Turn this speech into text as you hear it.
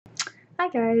Hi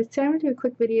guys, today I'm going to do a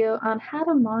quick video on how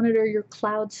to monitor your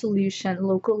cloud solution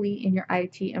locally in your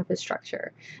IT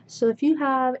infrastructure. So if you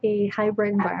have a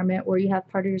hybrid environment where you have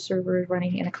part of your servers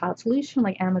running in a cloud solution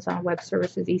like Amazon Web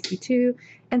Services EC2,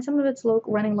 and some of it's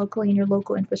running locally in your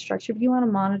local infrastructure, but you want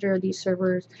to monitor these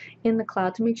servers in the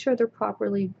cloud to make sure they're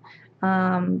properly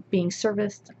being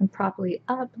serviced and properly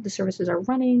up, the services are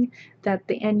running, that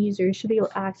the end user should be able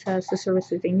to access the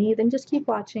services they need, then just keep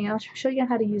watching. I'll show you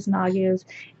how to use Nagios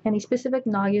and a specific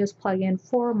Nagios plugin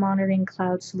for monitoring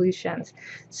cloud solutions.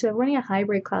 So running a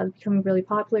hybrid cloud is becoming really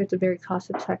popular. It's a very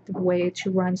cost-effective way to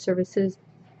run services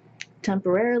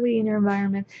temporarily in your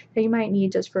environment that you might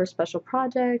need just for a special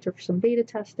project or for some beta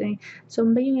testing. So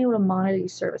being able to monitor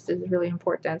these services is really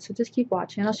important. So just keep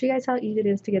watching. I'll show you guys how easy it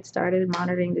is to get started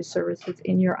monitoring these services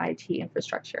in your IT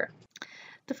infrastructure.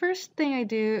 The first thing I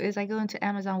do is I go into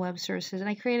Amazon Web Services and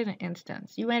I created an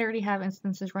instance. You might already have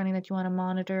instances running that you want to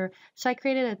monitor. So I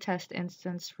created a test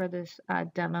instance for this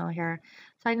demo here.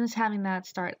 So I'm just having that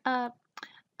start up.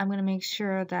 I'm going to make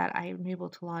sure that I'm able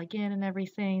to log in and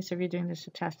everything. So if you're doing this a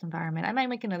test environment, I might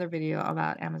make another video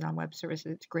about Amazon Web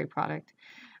Services. It's a great product.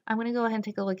 I'm going to go ahead and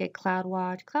take a look at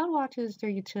CloudWatch. CloudWatch is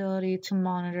their utility to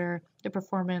monitor the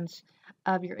performance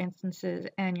of your instances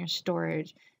and your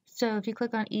storage. So if you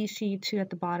click on EC2 at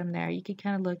the bottom there, you can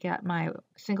kind of look at my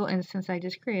single instance I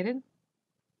just created.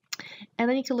 And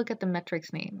then you can look at the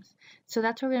metrics names. So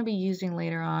that's what we're going to be using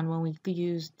later on when we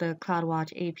use the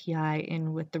CloudWatch API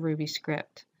in with the Ruby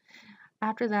script.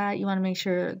 After that, you want to make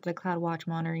sure the CloudWatch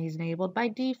monitoring is enabled. By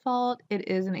default, it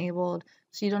is enabled,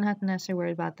 so you don't have to necessarily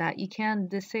worry about that. You can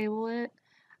disable it.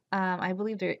 I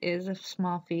believe there is a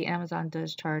small fee. Amazon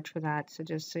does charge for that, so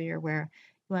just so you're aware,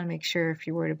 you want to make sure if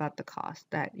you're worried about the cost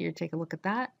that you take a look at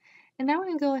that. And now we're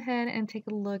going to go ahead and take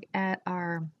a look at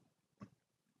our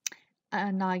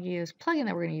Nagios plugin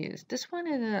that we're going to use. This one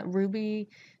is a Ruby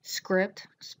script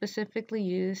specifically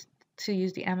used to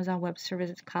use the Amazon Web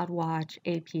Services CloudWatch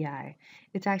API.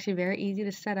 It's actually very easy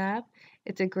to set up.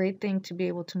 It's a great thing to be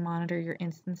able to monitor your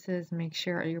instances and make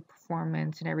sure your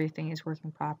performance and everything is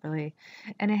working properly.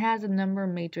 And it has a number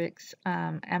of matrix,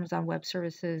 Amazon Web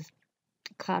Services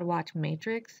CloudWatch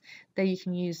matrix that you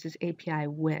can use this API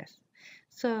with.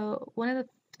 So one of the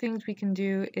things we can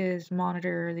do is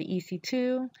monitor the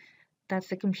EC2. That's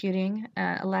the computing,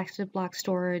 elastic block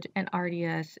storage, and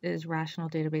RDS is rational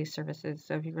database services.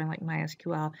 So if you run like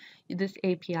MySQL, this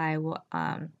API will,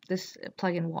 this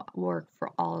plugin will work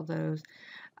for all of those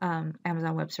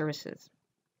Amazon Web Services.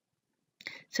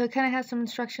 So it kind of has some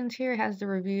instructions here. It has the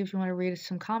review if you want to read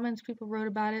some comments people wrote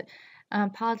about it,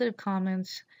 positive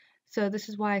comments. So this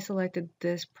is why I selected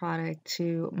this product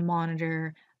to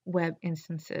monitor web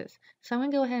instances. So I'm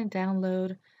going to go ahead and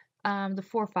download the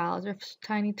 4 files. They're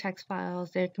tiny text files,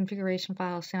 they're configuration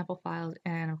files, sample files,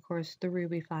 and of course the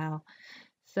Ruby file.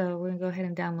 So we're going to go ahead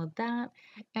and download that,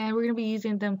 and we're going to be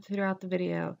using them throughout the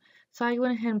video. So I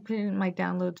went ahead and put it in my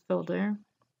downloads folder,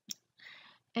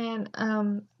 and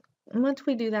once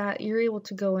we do that, you're able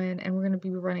to go in, and we're going to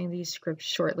be running these scripts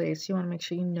shortly, so you want to make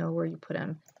sure you know where you put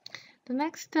them. The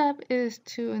next step is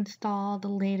to install the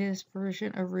latest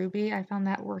version of Ruby. I found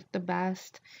that worked the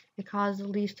best. It caused the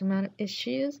least amount of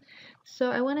issues.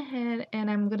 So I went ahead and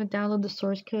I'm going to download the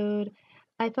source code.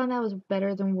 I found that was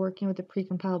better than working with the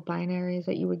precompiled binaries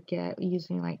that you would get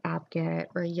using like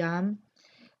apt-get or yum.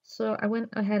 So I went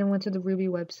ahead and went to the Ruby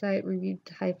website, ruby-lang.org,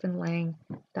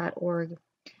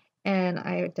 and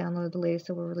I downloaded the latest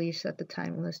that were released at the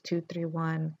time. It was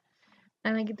 2.3.1.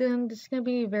 And then this is going to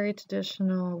be a very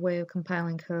traditional way of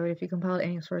compiling code. If you compiled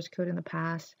any source code in the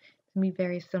past, it's going to be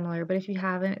very similar. But if you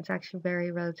haven't, it's actually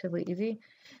relatively easy.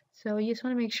 So you just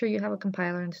want to make sure you have a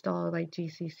compiler installed like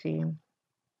GCC.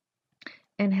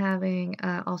 And having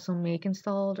also make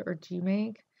installed or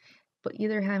gmake. But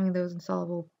either having those installed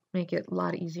will make it a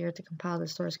lot easier to compile the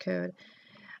source code.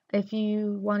 If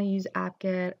you want to use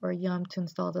apt-get or yum to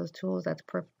install those tools, that's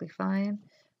perfectly fine.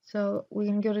 So we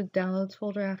can go to downloads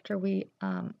folder after we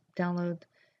download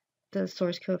the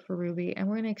source code for Ruby, and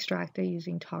we're going to extract it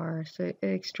using tar. So it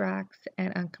extracts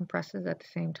and uncompresses at the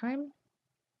same time.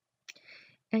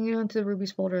 And you go into the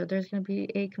Ruby's folder, there's going to be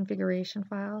a configuration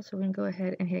file. So we're going to go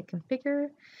ahead and hit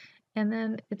configure, and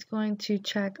then it's going to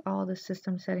check all the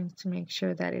system settings to make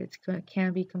sure that it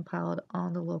can be compiled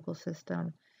on the local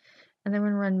system. And then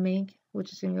we're going to run make,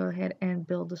 which is going to go ahead and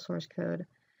build the source code.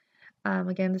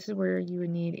 Again, this is where you would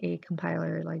need a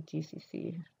compiler like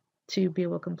GCC to be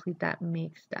able to complete that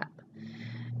make step.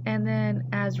 And then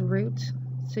as root,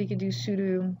 so you can do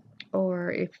sudo,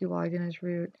 or if you log in as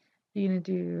root, you're going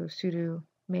to do sudo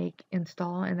make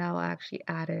install, and that will actually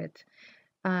add it,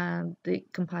 the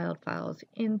compiled files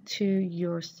into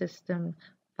your system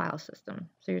file system,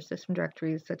 so your system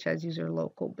directories such as user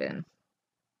local bin.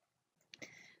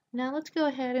 Now let's go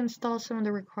ahead and install some of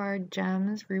the required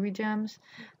gems, rubygems,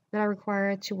 that are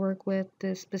required to work with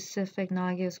this specific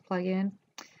Nagios plugin.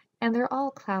 And they're all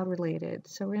cloud related.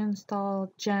 So we're going to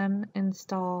install gem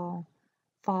install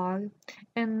fog.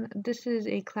 And this is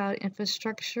a cloud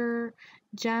infrastructure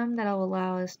gem that will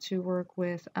allow us to work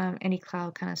with any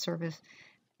cloud kind of service.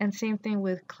 And same thing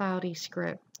with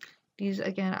CloudyScripts. These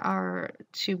again are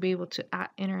to be able to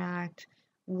interact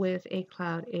with a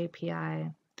cloud API.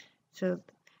 So,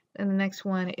 and the next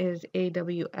one is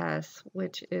AWS,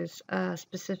 which is a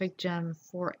specific gem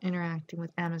for interacting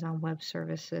with Amazon Web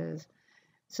Services.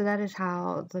 So that is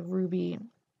how the Ruby-based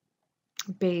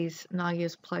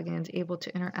Nagios plugin is able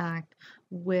to interact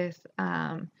with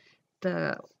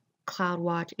the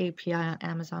CloudWatch API on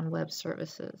Amazon Web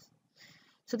Services.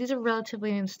 So these are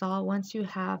relatively installed. Once you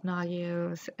have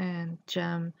Nagios and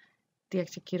Gem, the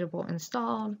executable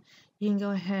installed, you can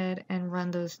go ahead and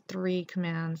run those 3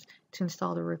 commands to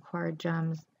install the required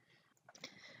gems.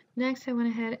 Next, I went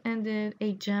ahead and did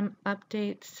a gem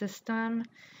update system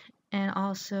and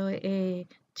also a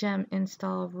gem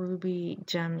install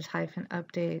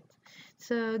rubygems-update.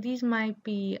 So these might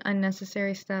be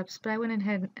unnecessary steps, but I went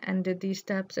ahead and did these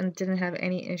steps and didn't have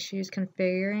any issues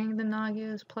configuring the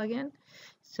Nagios plugin.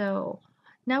 So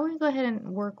now we're going to go ahead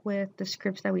and work with the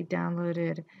scripts that we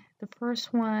downloaded. The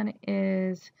first one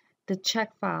is the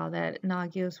check file that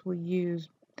Nagios will use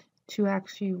to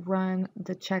actually run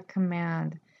the check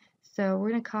command. So we're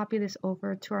going to copy this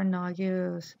over to our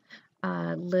Nagios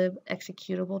lib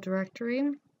executable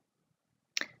directory.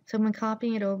 So I'm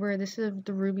copying it over. This is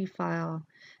the Ruby file.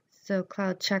 So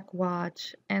cloud check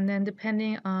watch, and then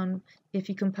depending on if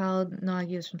you compiled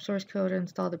Nagios from source code or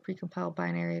install the precompiled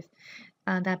binaries,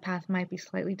 that path might be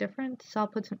slightly different. So I'll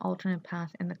put some alternate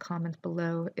path in the comments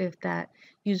below if that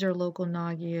user local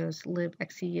Nagios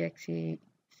libexec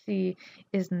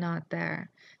is not there.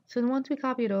 So once we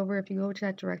copy it over, if you go over to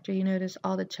that directory, you notice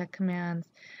all the check commands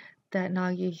that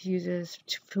Nagios uses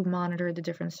to monitor the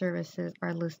different services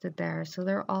are listed there. So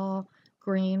they're all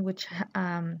green, which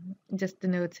just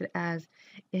denotes it as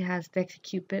it has the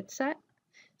execute bit set.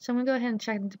 So I'm going to go ahead and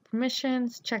check the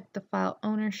permissions, check the file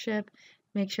ownership,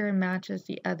 make sure it matches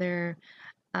the other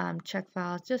check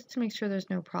files just to make sure there's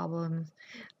no problems.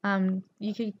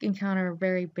 You can encounter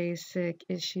very basic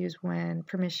issues when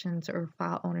permissions or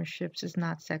file ownerships is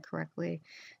not set correctly.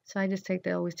 So I just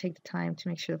always take the time to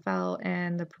make sure the file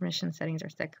and the permission settings are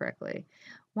set correctly.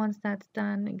 Once that's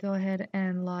done, go ahead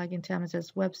and log into Amazon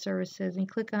Web Services and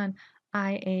click on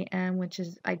IAM, which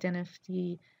is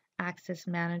Identity Access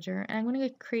Manager. And I'm going to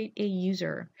create a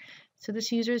user. So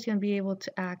this user is going to be able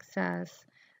to access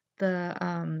the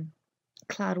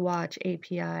CloudWatch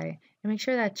API, and make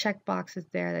sure that checkbox is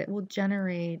there that will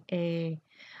generate a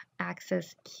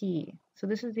access key. So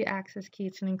this is the access key.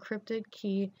 It's an encrypted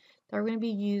key that we're going to be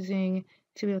using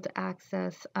to be able to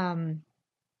access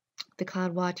the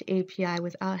CloudWatch API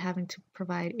without having to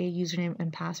provide a username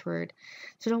and password.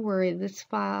 So don't worry, this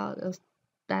file,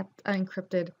 that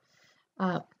encrypted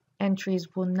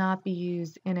entries will not be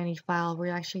used in any file.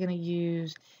 We're actually going to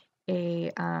use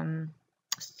a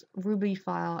Ruby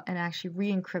file and actually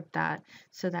re-encrypt that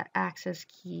so that access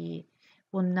key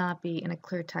will not be in a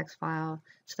clear text file.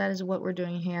 So that is what we're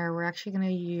doing here. We're actually going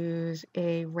to use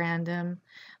a random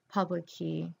public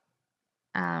key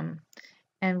and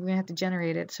we're going to have to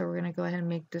generate it. So we're going to go ahead and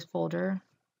make this folder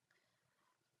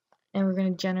and we're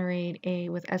going to generate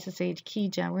with SSH key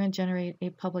gem, we're going to generate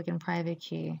a public and private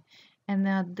key. And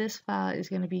now this file is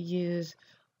going to be used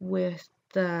with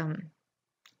the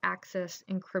access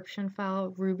encryption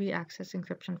file, Ruby access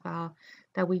encryption file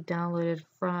that we downloaded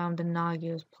from the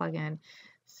Nagios plugin.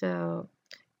 So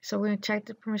we're going to check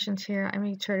the permissions here. I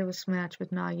made sure it was matched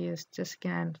with Nagios just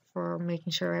again for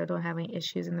making sure I don't have any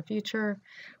issues in the future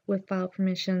with file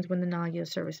permissions when the Nagios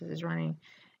services is running.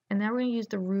 And now we're going to use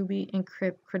the Ruby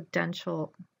encrypt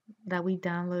credential that we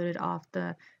downloaded off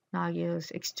the Nagios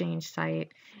exchange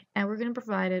site, and we're going to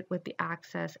provide it with the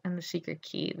access and the secret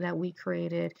key that we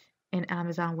created in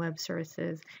Amazon Web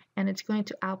Services, and it's going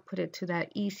to output it to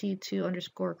that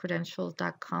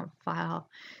ec2_credentials.conf file.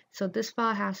 So this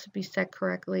file has to be set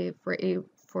correctly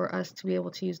for us to be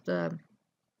able to use the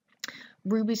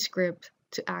Ruby script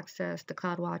to access the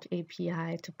CloudWatch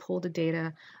API to pull the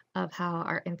data of how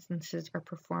our instances are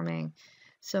performing.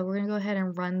 So we're going to go ahead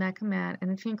and run that command,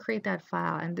 and it's going to create that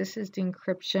file, and this is the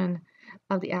encryption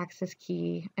of the access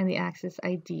key and the access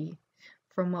ID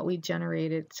from what we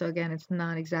generated. So again, it's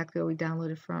not exactly what we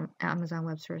downloaded from Amazon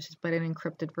Web Services, but an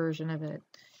encrypted version of it.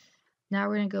 Now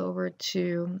we're going to go over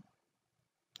to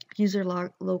user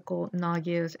local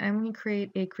Nagios, and I'm going to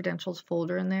create a credentials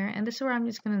folder in there. And this is where I'm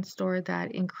just going to store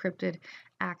that encrypted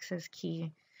access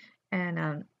key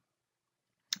and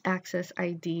access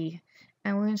ID.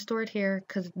 And we're going to store it here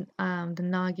because the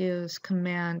Nagios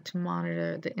command to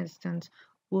monitor the instance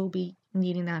will be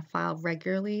needing that file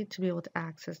regularly to be able to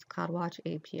access the CloudWatch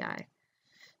API.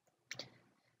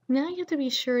 Now you have to be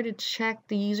sure to check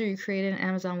the user you created in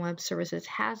Amazon Web Services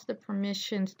has the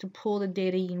permissions to pull the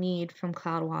data you need from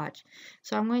CloudWatch.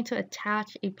 So I'm going to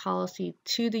attach a policy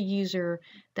to the user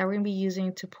that we're going to be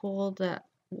using to pull the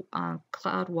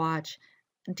CloudWatch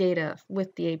data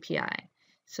with the API.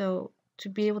 So to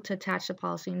be able to attach the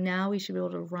policy, now we should be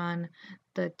able to run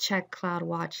the check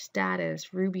CloudWatch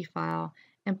status Ruby file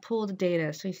and pull the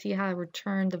data. So you see how I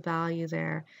returned the value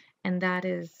there. And that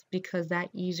is because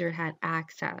that user had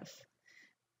access,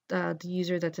 the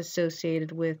user that's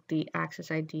associated with the access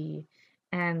ID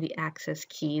and the access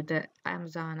key that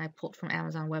I pulled from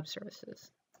Amazon Web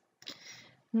Services.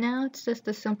 Now it's just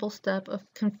the simple step of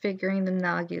configuring the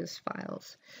Nagios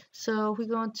files. So if we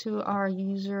go into our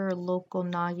user local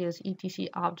Nagios etc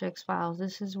objects files,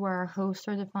 this is where our hosts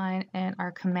are defined and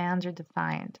our commands are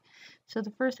defined. So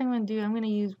the first thing I'm going to do, I'm going to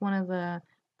use one of the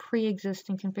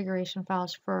pre-existing configuration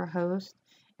files for our host.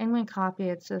 I'm going to copy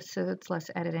it so it's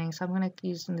less editing. So I'm going to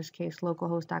use, in this case,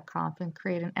 localhost.conf and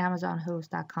create an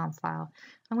amazonhost.conf file.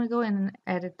 I'm going to go in and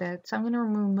edit that. So I'm going to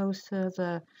remove most of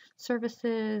the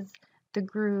services, the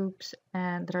groups,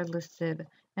 and that are listed,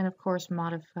 and of course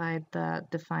modify the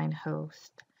defined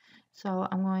host. So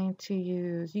I'm going to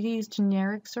use, you can use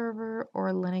generic server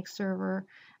or Linux server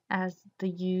as the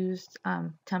used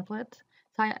template.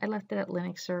 So I left it at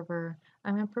Linux server.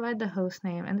 I'm going to provide the host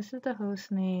name, and this is the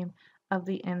host name of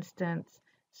the instance.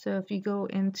 So if you go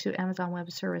into Amazon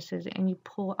Web Services and you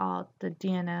pull out the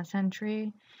DNS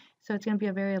entry, so it's going to be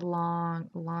a very long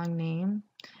name,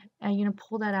 and you're going to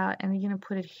pull that out and you're going to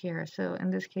put it here. So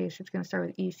in this case, it's going to start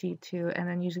with EC2 and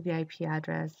then usually the IP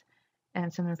address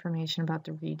and some information about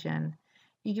the region.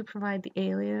 You can provide the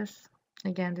alias.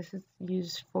 Again, this is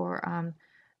used for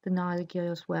the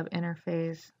Nagios web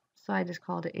interface. So I just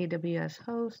called it AWS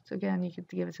host. Again, you could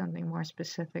give it something more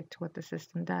specific to what the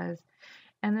system does.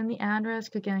 And then the address,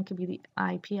 again, it could be the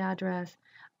IP address.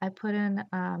 I put in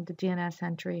the DNS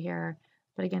entry here,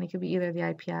 but again, it could be either the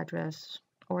IP address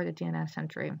or the DNS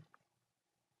entry.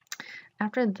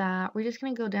 After that, we're just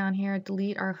going to go down here,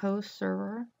 delete our host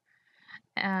server,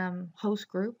 host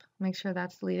group. Make sure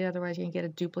that's deleted, otherwise you can get a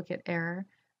duplicate error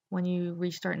when you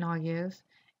restart Nagios.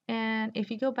 And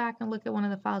if you go back and look at one of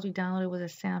the files we downloaded was a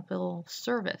sample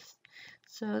service.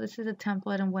 So this is a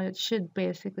template and what it should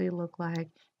basically look like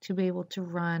to be able to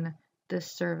run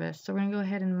this service. So we're going to go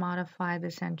ahead and modify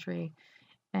this entry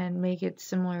and make it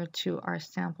similar to our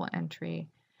sample entry.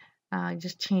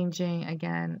 Just changing,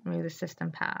 again, maybe the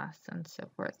system path and so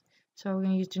forth. So we're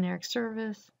going to use generic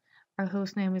service. Our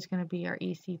host name is going to be our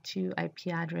EC2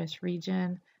 IP address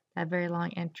region, that very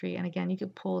long entry. And again, you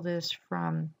could pull this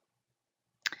from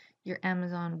your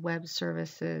Amazon Web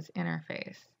Services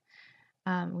interface.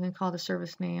 We're going to call the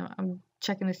service name. I'm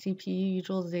checking the CPU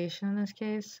utilization in this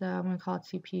case, so I'm going to call it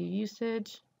CPU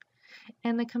usage.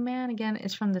 And the command, again,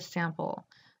 is from the sample.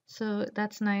 So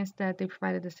that's nice that they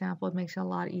provided the sample. It makes it a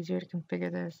lot easier to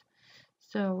configure this.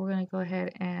 So we're going to go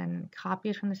ahead and copy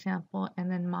it from the sample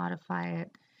and then modify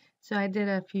it. So I did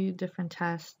a few different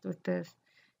tests with this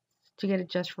to get it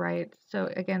just right. So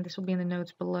again, this will be in the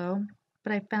notes below.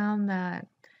 But I found that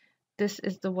this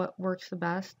is what works the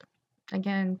best.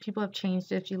 Again, people have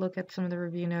changed it. If you look at some of the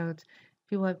review notes,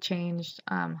 people have changed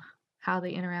how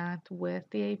they interact with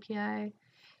the API.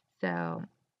 So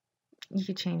you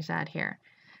could change that here.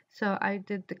 So I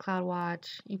did the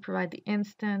CloudWatch. You provide the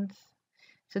instance.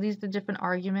 So these are the different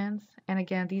arguments. And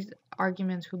again, these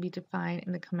arguments will be defined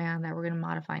in the command that we're going to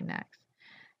modify next.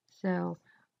 So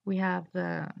we have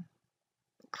the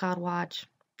CloudWatch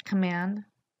command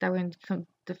that we're going to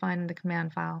define in the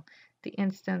command file, the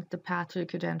instance, the path to the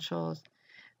credentials,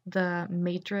 the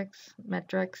metrics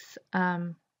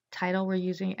title we're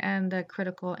using, and the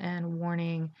critical and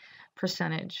warning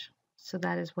percentage. So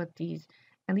that is what these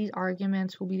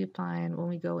arguments will be defined when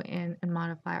we go in and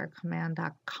modify our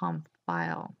command.conf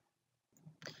file.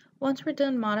 Once we're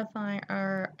done modifying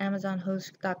our Amazon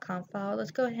host.conf file,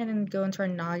 let's go ahead and go into our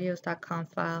nagios.conf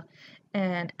file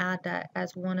and add that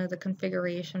as one of the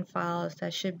configuration files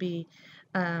that should be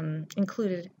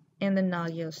included in the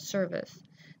Nagios service.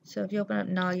 So if you open up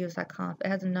nagios.conf, it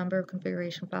has a number of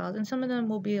configuration files, and some of them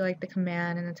will be like the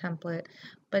command and the template.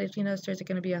 But if you notice, there's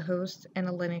going to be a host and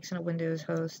a Linux and a Windows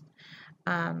host,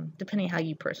 depending how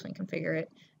you personally configure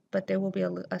it. but there will be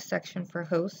a section for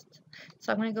hosts.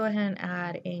 So I'm going to go ahead and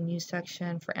add a new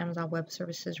section for Amazon Web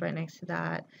Services right next to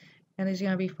that. And it's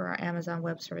going to be for our Amazon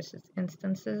Web Services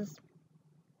instances.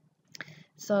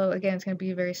 So again, it's going to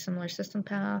be a very similar system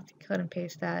path. Cut and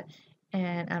paste that,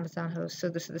 and Amazon host. So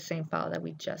this is the same file that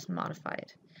we just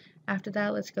modified. After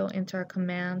that, let's go into our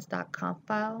commands.conf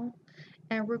file,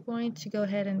 and we're going to go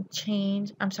ahead and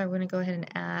we're going to go ahead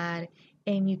and add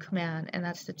a new command, and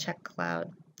that's the check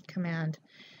cloud command.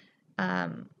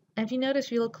 And if you notice,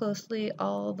 if you look closely,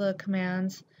 all the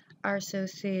commands are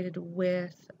associated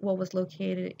with what was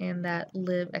located in that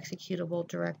lib executable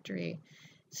directory.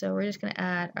 So we're just going to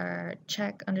add our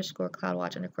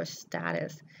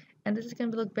check_CloudWatch_status. And this is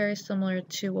going to look very similar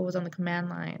to what was on the command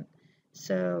line.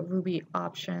 So Ruby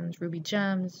options,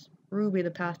 rubygems, Ruby,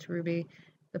 the path to Ruby,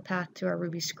 the path to our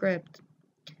Ruby script,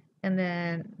 and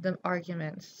then the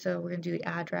arguments. So we're going to do the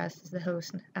address, the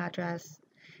host address,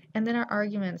 and then our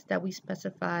arguments that we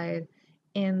specified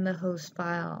in the host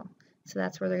file. So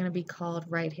that's where they're going to be called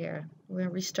right here. We're going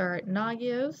to restart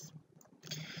Nagios.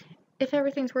 If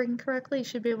everything's working correctly, you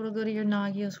should be able to go to your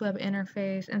Nagios web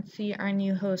interface and see our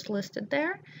new host listed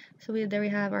there. So there we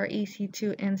have our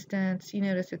EC2 instance. You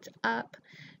notice it's up.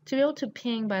 To be able to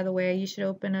ping, by the way, you should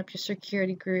open up your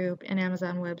security group in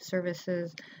Amazon Web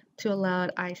Services to allow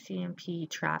ICMP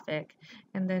traffic,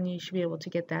 and then you should be able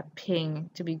to get that ping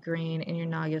to be green in your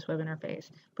Nagios web interface.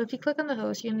 But if you click on the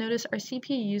host, you'll notice our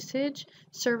CPU usage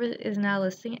service is now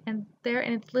listing, and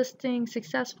it's listing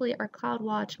successfully our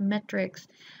CloudWatch metrics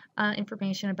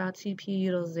information about CPU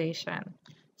utilization.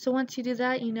 So once you do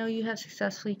that, you know you have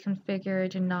successfully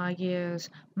configured your Nagios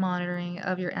monitoring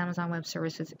of your Amazon Web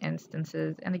Services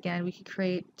instances. And again, we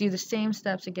could do the same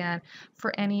steps again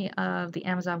for any of the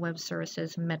Amazon Web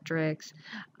Services metrics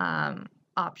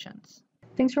options.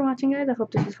 Thanks for watching, guys. I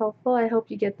hope this is helpful. I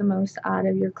hope you get the most out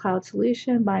of your cloud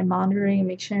solution by monitoring and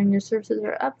make sure your services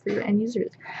are up for your end users.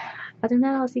 Other than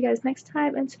that, I'll see you guys next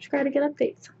time, and subscribe to get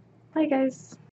updates. Bye, guys.